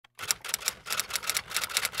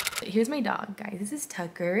here's my dog, guys. This is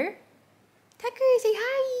Tucker. Tucker, say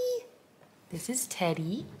hi. This is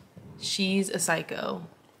Teddy. She's a psycho.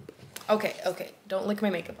 Okay, don't lick my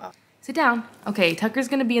makeup off. Sit down. Okay, Tucker's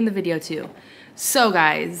gonna be in the video too. So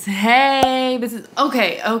guys, hey, this is,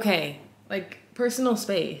 okay. Like, personal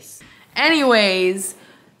space. Anyways,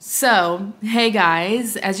 so, hey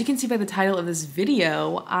guys, as you can see by the title of this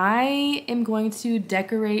video, I am going to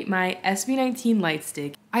decorate my SB19 light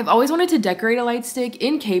stick. I've always wanted to decorate a light stick.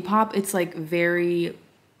 In K-pop, it's like very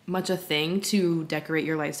much a thing to decorate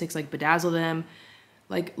your light sticks, like bedazzle them,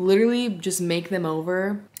 like literally just make them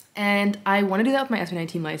over. And I want to do that with my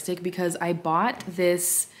SB19 light stick because I bought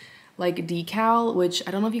this like decal, which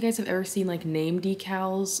I don't know if you guys have ever seen like name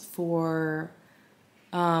decals for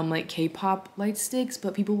like K-pop light sticks,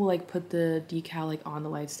 but people will like put the decal like on the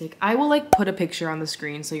light stick. I will like put a picture on the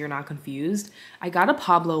screen so you're not confused. I got a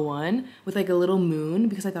Pablo one with like a little moon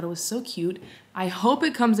because I thought it was so cute. I hope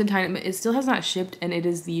it comes in time. It still has not shipped and it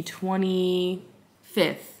is the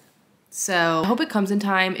 25th. So I hope it comes in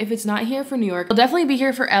time. If it's not here for New York, I'll definitely be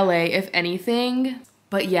here for LA if anything.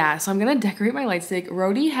 But yeah, so I'm gonna decorate my light stick.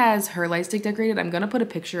 Rhodey has her light stick decorated. I'm gonna put a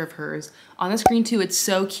picture of hers on the screen too. It's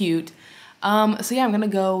so cute. So yeah, I'm gonna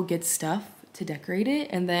go get stuff to decorate it,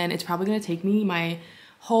 and then it's probably gonna take me my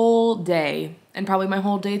whole day, and probably my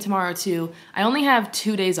whole day tomorrow too. I only have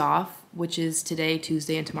 2 days off, which is today,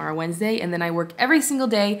 Tuesday, and tomorrow, Wednesday, and then I work every single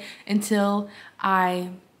day until I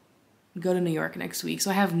go to New York next week.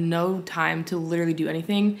 So I have no time to literally do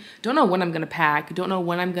anything. Don't know when I'm gonna pack. Don't know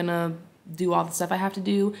when I'm gonna do all the stuff I have to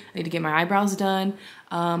do. I need to get my eyebrows done.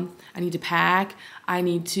 I need to pack. I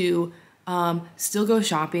need to still go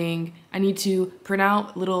shopping. I need to print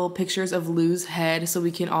out little pictures of Lou's head so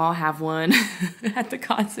we can all have one at the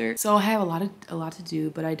concert. So I have a lot to do,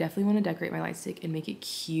 but I definitely want to decorate my light stick and make it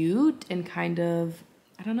cute and kind of,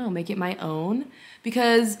 I don't know, make it my own,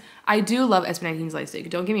 because I do love SB19's light stick,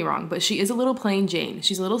 don't get me wrong, but she is a little plain Jane.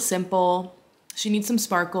 She's a little simple. She needs some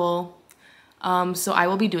sparkle. So I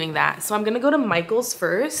will be doing that. So I'm gonna go to Michael's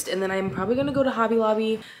first, and then I'm probably gonna go to Hobby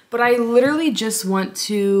Lobby, but I literally just want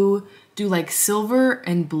to do like silver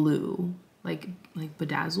and blue, like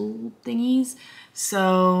bedazzle thingies.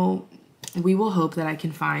 So we will hope that I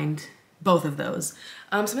can find both of those. So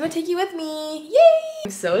I'm gonna take you with me. Yay!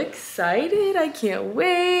 I'm so excited. I can't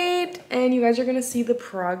wait. And you guys are gonna see the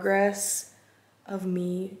progress of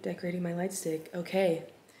me decorating my light stick. Okay,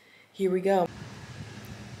 here we go.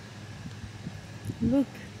 Look,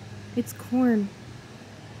 it's corn.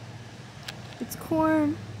 It's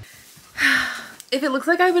corn. If it looks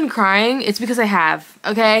like I've been crying, it's because I have,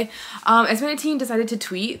 okay? SB19 decided to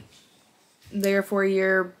tweet their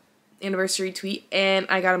 4-year anniversary tweet, and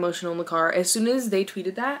I got emotional in the car. As soon as they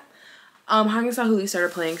tweeted that, 𝙩𝙬𝙞𝙩𝙩𝙚𝙪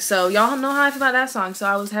started playing. So y'all know how I feel about that song, so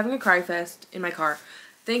I was having a cry fest in my car.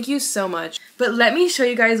 Thank you so much. But let me show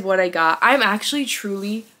you guys what I got. I'm actually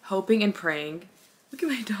truly hoping and praying. Look at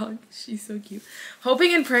my dog, she's so cute.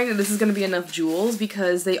 Hoping and praying that this is gonna be enough jewels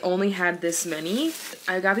because they only had this many.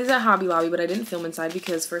 I got these at Hobby Lobby, but I didn't film inside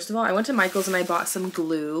because first of all, I went to Michael's and I bought some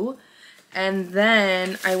glue. And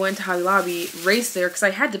then I went to Hobby Lobby, raced there because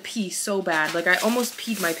I had to pee so bad. Like I almost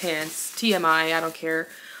peed my pants. TMI, I don't care.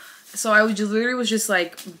 So I literally was just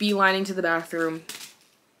like beelining to the bathroom.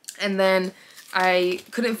 And then I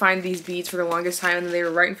couldn't find these beads for the longest time, and then they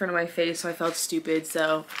were right in front of my face, so I felt stupid.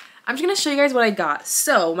 So I'm just gonna show you guys what I got.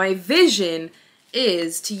 So my vision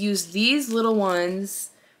is to use these little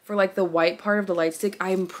ones for like the white part of the light stick.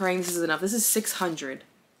 I'm praying this is enough. This is 600.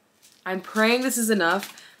 I'm praying this is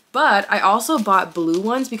enough, but I also bought blue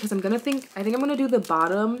ones because I think I'm gonna do the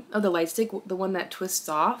bottom of the light stick, the one that twists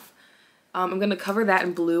off. I'm gonna cover that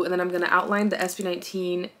in blue, and then I'm gonna outline the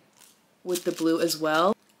SB19 with the blue as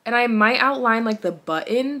well. And I might outline like the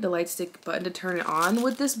button, the light stick button to turn it on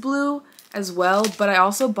with this blue as well, but I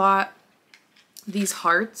also bought these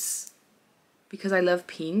hearts because I love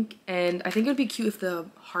pink, and I think it would be cute if the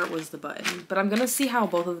heart was the button, but I'm gonna see how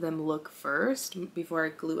both of them look first before I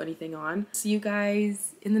glue anything on. See you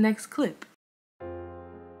guys in the next clip.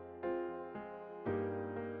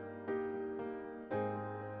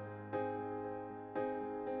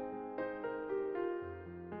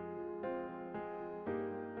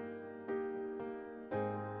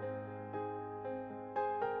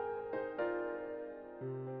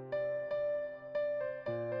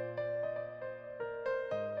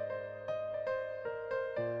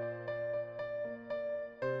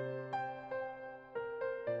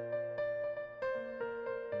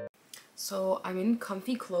 So I'm in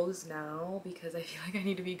comfy clothes now because I feel like I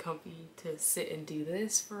need to be comfy to sit and do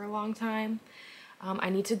this for a long time. I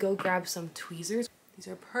need to go grab some tweezers. These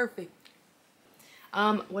are perfect.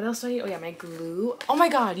 What else do I need? Oh yeah, my glue. Oh my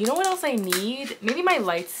god, you know what else I need? Maybe my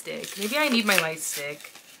light stick. Maybe I need my light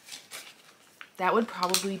stick. That would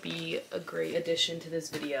probably be a great addition to this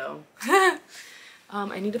video.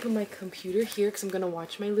 I need to put my computer here because I'm gonna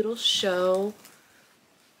watch my little show.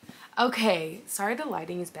 Okay, sorry the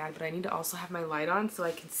lighting is bad, but I need to also have my light on so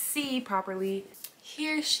I can see properly.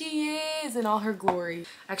 Here she is in all her glory.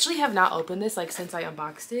 I actually have not opened this like since I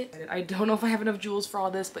unboxed it. I don't know if I have enough jewels for all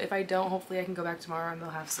this, but if I don't, hopefully I can go back tomorrow and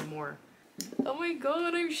they'll have some more. Oh my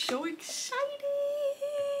god, I'm so excited.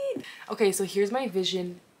 Okay, so here's my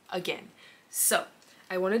vision again. So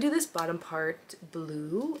I want to do this bottom part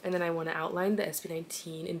blue, and then I want to outline the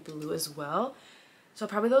SB19 in blue as well. So I'll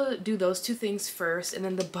probably do those two things first, and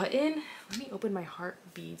then the button, let me open my heart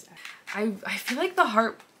beads. I feel like the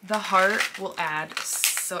heart will add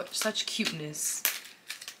such cuteness.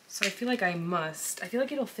 So I feel like I feel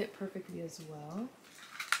like it'll fit perfectly as well.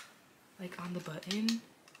 Like on the button.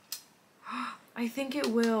 I think it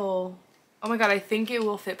will. Oh my god, I think it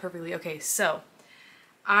will fit perfectly. Okay, so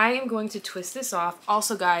I am going to twist this off.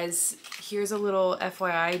 Also guys, here's a little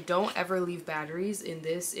FYI, don't ever leave batteries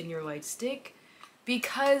in your light stick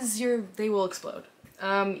because they will explode.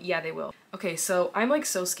 Yeah, they will. Okay, so I'm like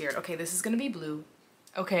so scared. Okay, this is gonna be blue.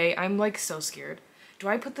 Okay, I'm like so scared. Do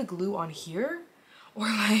I put the glue on here? Or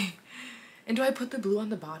like, and do I put the glue on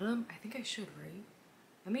the bottom? I think I should, right?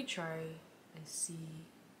 Let me try and see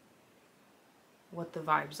what the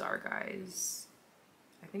vibes are, guys.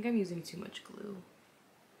 I think I'm using too much glue.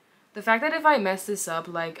 The fact that if I mess this up,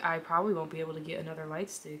 like, I probably won't be able to get another light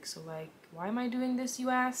stick. So like, why am I doing this, you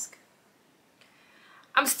ask?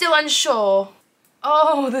 I'm still unsure.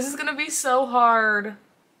 Oh, this is gonna be so hard.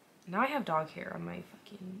 Now I have dog hair on my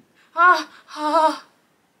fucking... Oh,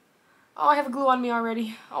 I have glue on me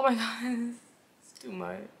already. Oh my god, it's too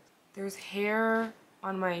much. There's hair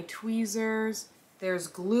on my tweezers. There's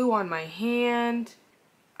glue on my hand.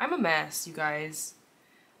 I'm a mess, you guys.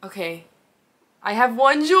 Okay, I have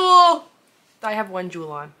one jewel. I have one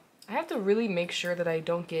jewel on. I have to really make sure that I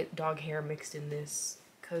don't get dog hair mixed in this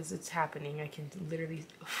because it's happening. I can literally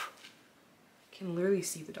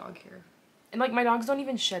see the dog hair. And like my dogs don't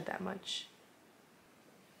even shed that much.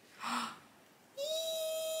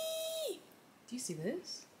 Do you see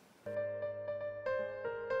this?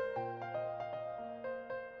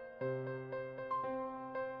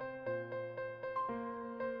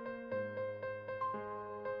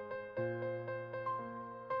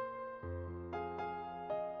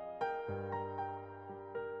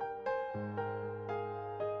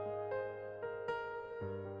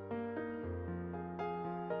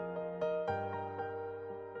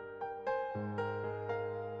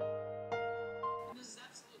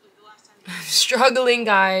 Struggling,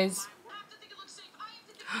 guys.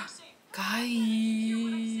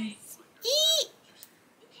 Guys.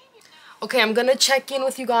 Okay, I'm gonna check in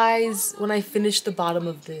with you guys when I finish the bottom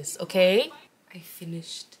of this, okay? I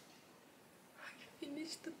finished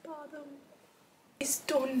the bottom. It's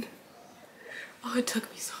done. Oh, it took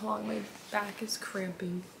me so long. My back is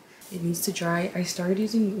cramping. It needs to dry. I started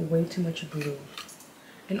using way too much blue.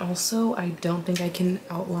 And also, I don't think I can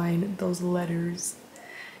outline those letters.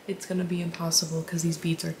 It's gonna be impossible because these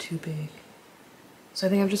beads are too big. So I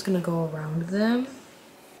think I'm just gonna go around them.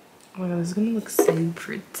 Oh my god, this is gonna look so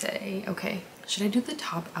pretty. Okay, should I do the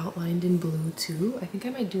top outlined in blue too? I think I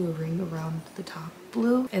might do a ring around the top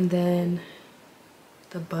blue. And then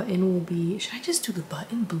the button will be, should I just do the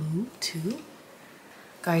button blue too?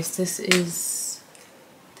 Guys, this is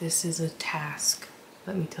a task,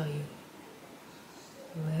 let me tell you.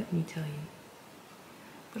 Let me tell you.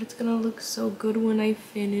 But it's gonna look so good when I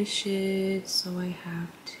finish it, so I have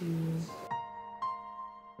to.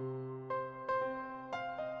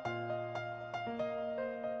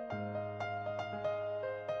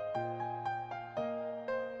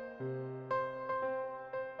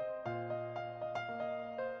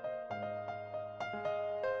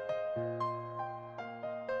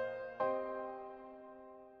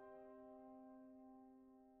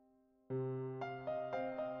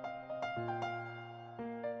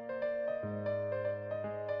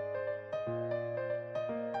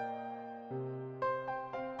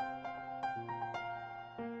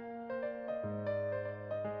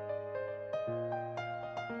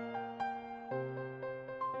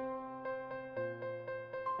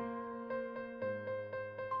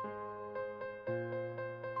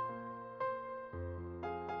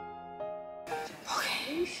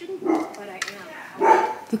 You shouldn't, but I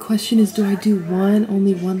am. The question is, do I do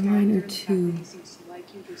only one line or two?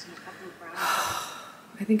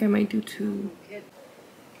 I think I might do two.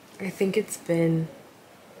 I think it's been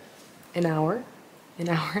an hour and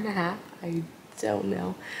a half. don't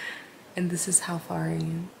know. And this is how far I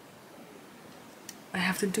am. I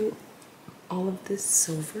have to do all of this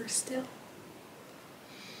silver still.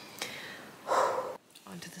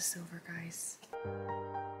 Onto the silver, guys.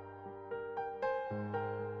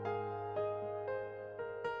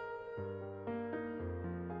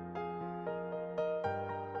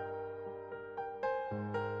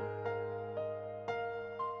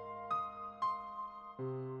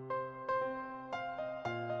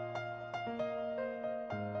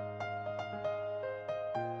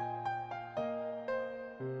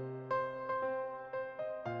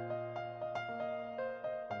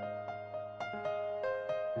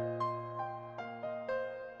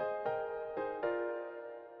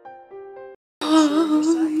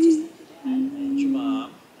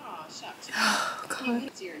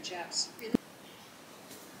 God.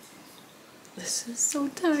 This is so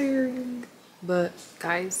tiring. But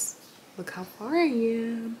guys, look how far I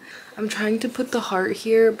am. I'm trying to put the heart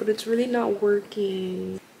here, but it's really not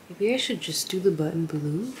working. Maybe I should just do the button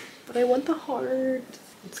blue, but I want the heart.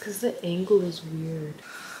 It's because the angle is weird.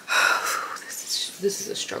 This is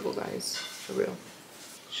a struggle, guys, for real.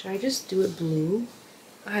 Should I just do it blue?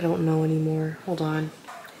 I don't know anymore. Hold on.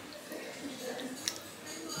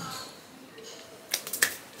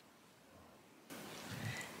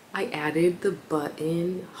 I added the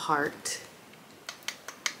button heart.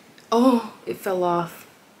 Oh, it fell off.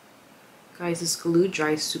 Guys, this glue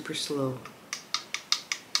dries super slow.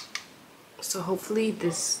 So hopefully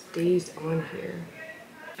this stays on here.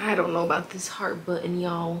 I don't know about this heart button,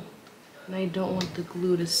 y'all. And I don't want the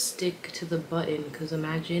glue to stick to the button, because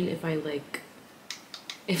imagine if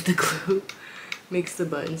if the glue makes the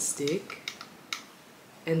button stick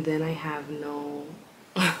and then I have no,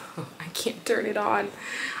 I can't turn it on.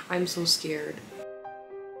 I'm so scared.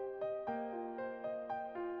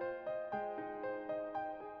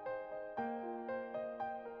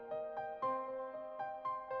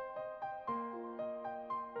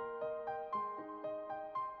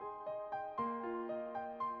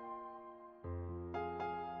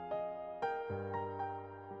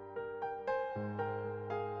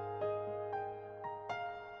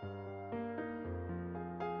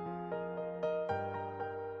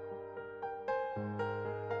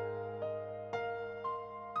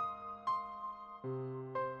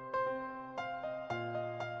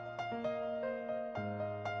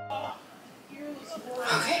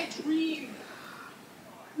 Okay.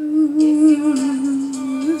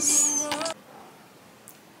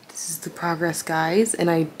 This is the progress, guys, and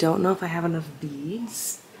I don't know if I have enough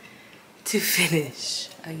beads to finish.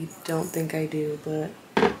 I don't think I do, but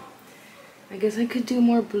I guess I could do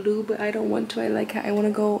more blue, but I don't want to. I want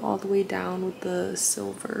to go all the way down with the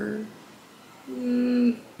silver.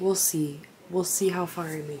 We'll see. We'll see how far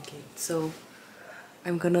I make it. So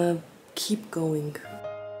I'm gonna keep going.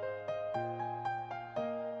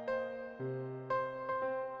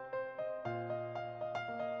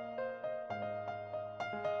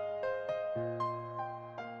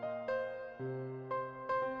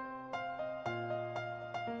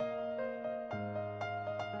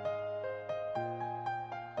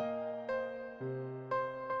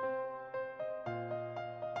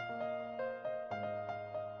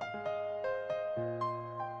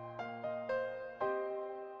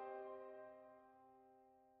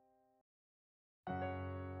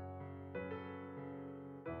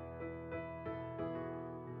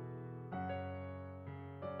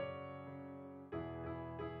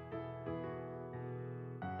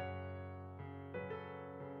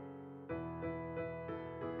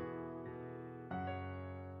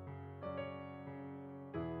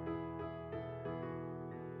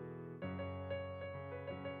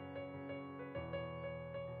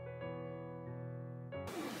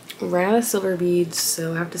 Ran out of silver beads,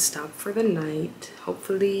 so I have to stop for the night.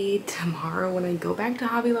 Hopefully tomorrow when I go back to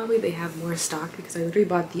Hobby Lobby they have more stock, because I literally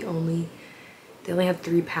bought they only had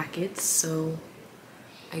 3 packets, so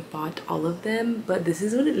I bought all of them. But this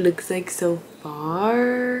is what it looks like so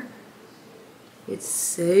far. It's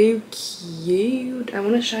so cute. I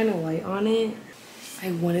want to shine a light on it.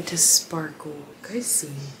 I want it to sparkle. You guys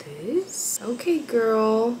seen this? Okay,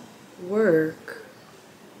 girl, work.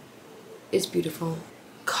 It's beautiful.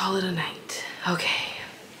 Call it a night. Okay,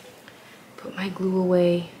 put my glue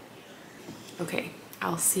away. Okay,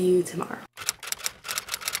 I'll see you tomorrow.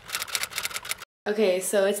 Okay,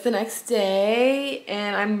 so it's the next day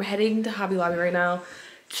and I'm heading to Hobby Lobby right now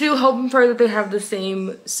to hope and pray that they have the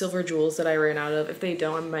same silver jewels that I ran out of. If they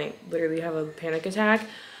don't, I might literally have a panic attack.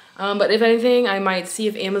 But if anything, I might see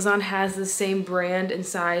if Amazon has the same brand and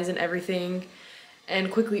size and everything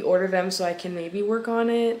and quickly order them so I can maybe work on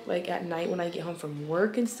it like at night when I get home from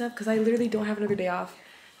work and stuff, because I literally don't have another day off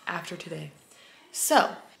after today.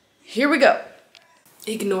 So here we go.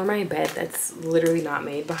 Ignore my bed that's literally not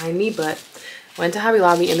made behind me, but went to Hobby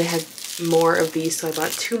Lobby and they had more of these, so I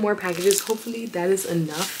bought 2 more packages. Hopefully that is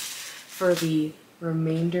enough for the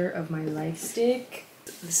remainder of my light stick.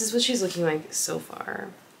 This is what she's looking like so far.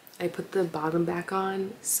 I put the bottom back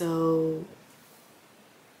on, so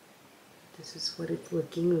this is what it's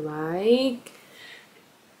looking like.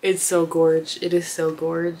 It's so gorge. It is so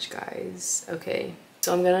gorge, guys. Okay,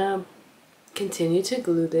 so I'm gonna continue to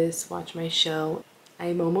glue this, watch my show.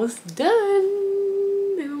 I'm almost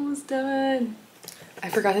done. I'm almost done. I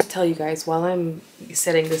forgot to tell you guys while I'm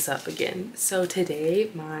setting this up again. So today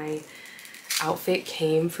my outfit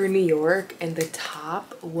came for New York and the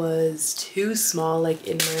top was too small, like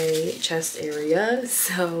in my chest area.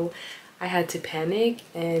 So I had to panic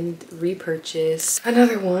and repurchase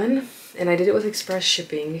another one. And I did it with express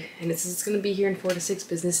shipping. And it's gonna be here in 4 to 6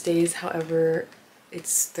 business days. However,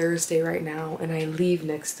 it's Thursday right now and I leave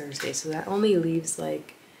next Thursday. So that only leaves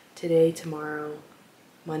like today, tomorrow,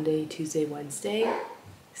 Monday, Tuesday, Wednesday.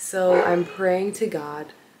 So I'm praying to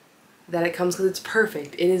God that it comes, because it's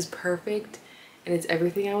perfect. It is perfect and it's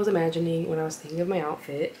everything I was imagining when I was thinking of my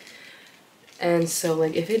outfit. And so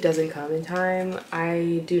like if it doesn't come in time,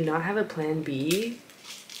 I do not have a plan B.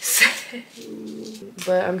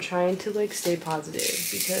 But I'm trying to like stay positive,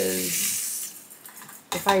 because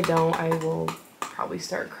if I don't, I will probably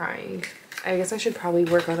start crying. I guess I should probably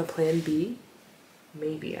work on a plan B.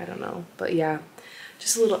 Maybe, I don't know. But yeah,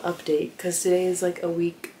 just a little update, because today is like a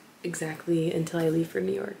week exactly until I leave for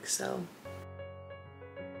New York, so.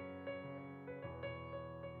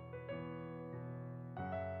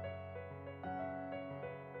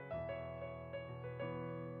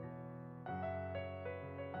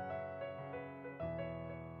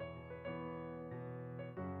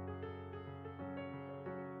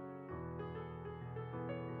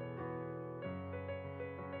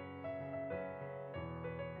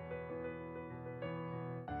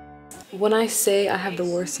 When I say I have the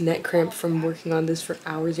worst neck cramp from working on this for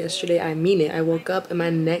hours yesterday, I mean it. I woke up and my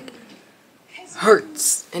neck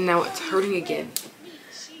hurts, and now it's hurting again.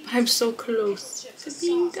 But I'm so close to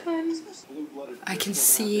being done. I can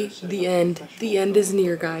see the end. The end is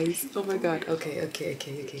near, guys. Oh my god. Okay.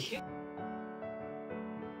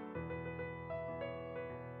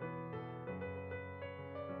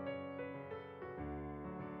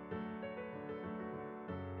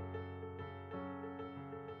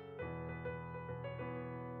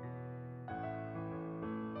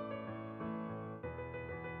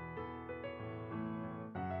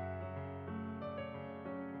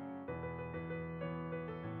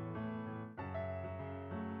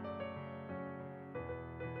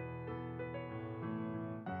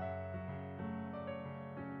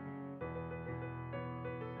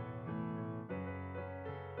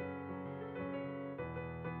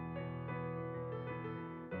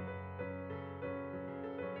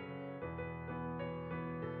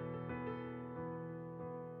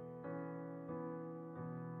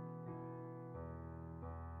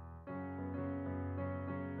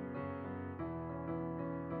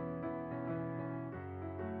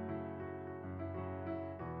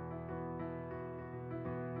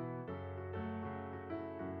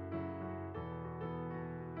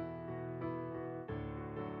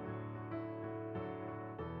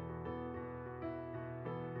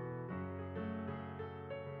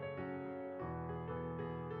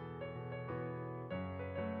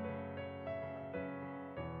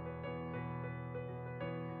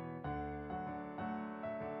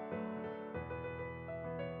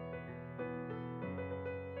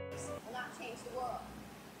 Will not change the world.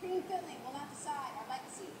 Green filling will not decide our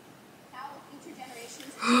legacy. How will future generations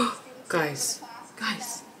of students Guys.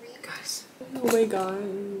 Oh my god.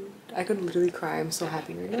 I could literally cry. I'm so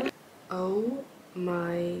happy right now. Oh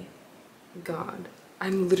my god.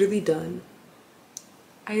 I'm literally done.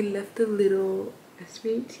 I left the little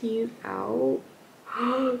SB19 out.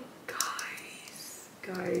 Guys.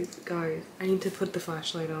 I need to put the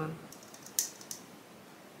flashlight on.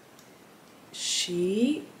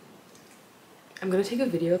 I'm gonna take a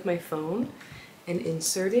video with my phone and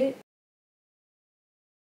insert it.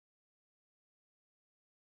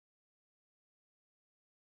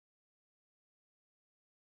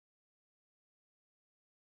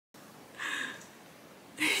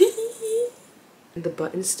 The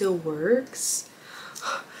button still works.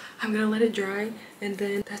 I'm gonna let it dry and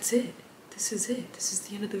then that's it. This is it. This is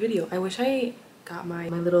the end of the video. I wish I got my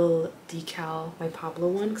little decal, my Pablo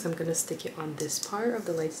one, because I'm gonna stick it on this part of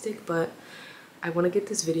the light stick, but I want to get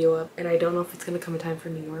this video up and I don't know if it's going to come in time for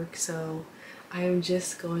New York, so I am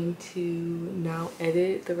just going to now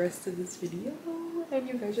edit the rest of this video and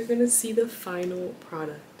you guys are going to see the final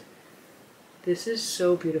product. This is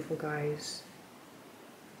so beautiful, guys.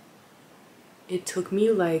 It took me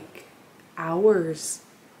like hours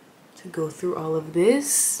to go through all of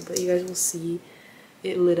this, but you guys will see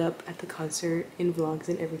it lit up at the concert in vlogs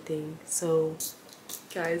and everything. So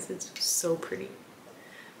guys, it's so pretty.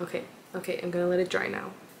 Okay, I'm gonna let it dry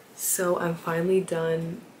now. So I'm finally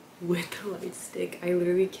done with the light stick. I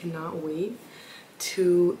literally cannot wait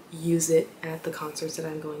to use it at the concerts that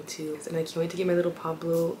I'm going to, and I can't wait to get my little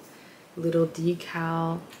Pablo little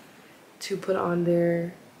decal to put on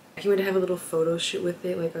there. I can't wait to have a little photo shoot with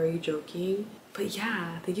it, like, are you joking? But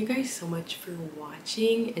yeah, thank you guys so much for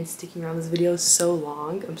watching and sticking around this video so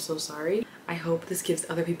long. I'm so sorry. I hope this gives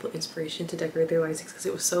other people inspiration to decorate their lightsticks because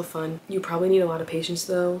it was so fun. You probably need a lot of patience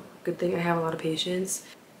though. Good thing I have a lot of patience.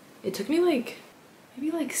 It took me like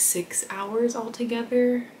maybe like 6 hours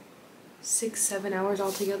altogether. 6-7 hours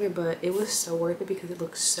altogether, but it was so worth it because it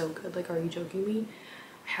looks so good. Like, are you joking me?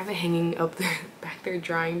 I have it hanging up there back there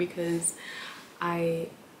drying because I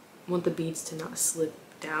want the beads to not slip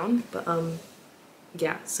down. But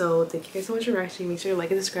yeah, so thank you guys so much for watching. Make sure to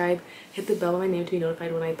like and subscribe, hit the bell on my name to be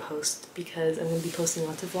notified when I post, because I'm going to be posting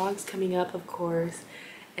lots of vlogs coming up, of course.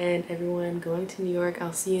 And everyone going to New York,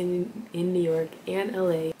 I'll see you in New York and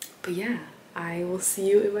LA. But yeah, I will see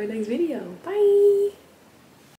you in my next video. Bye!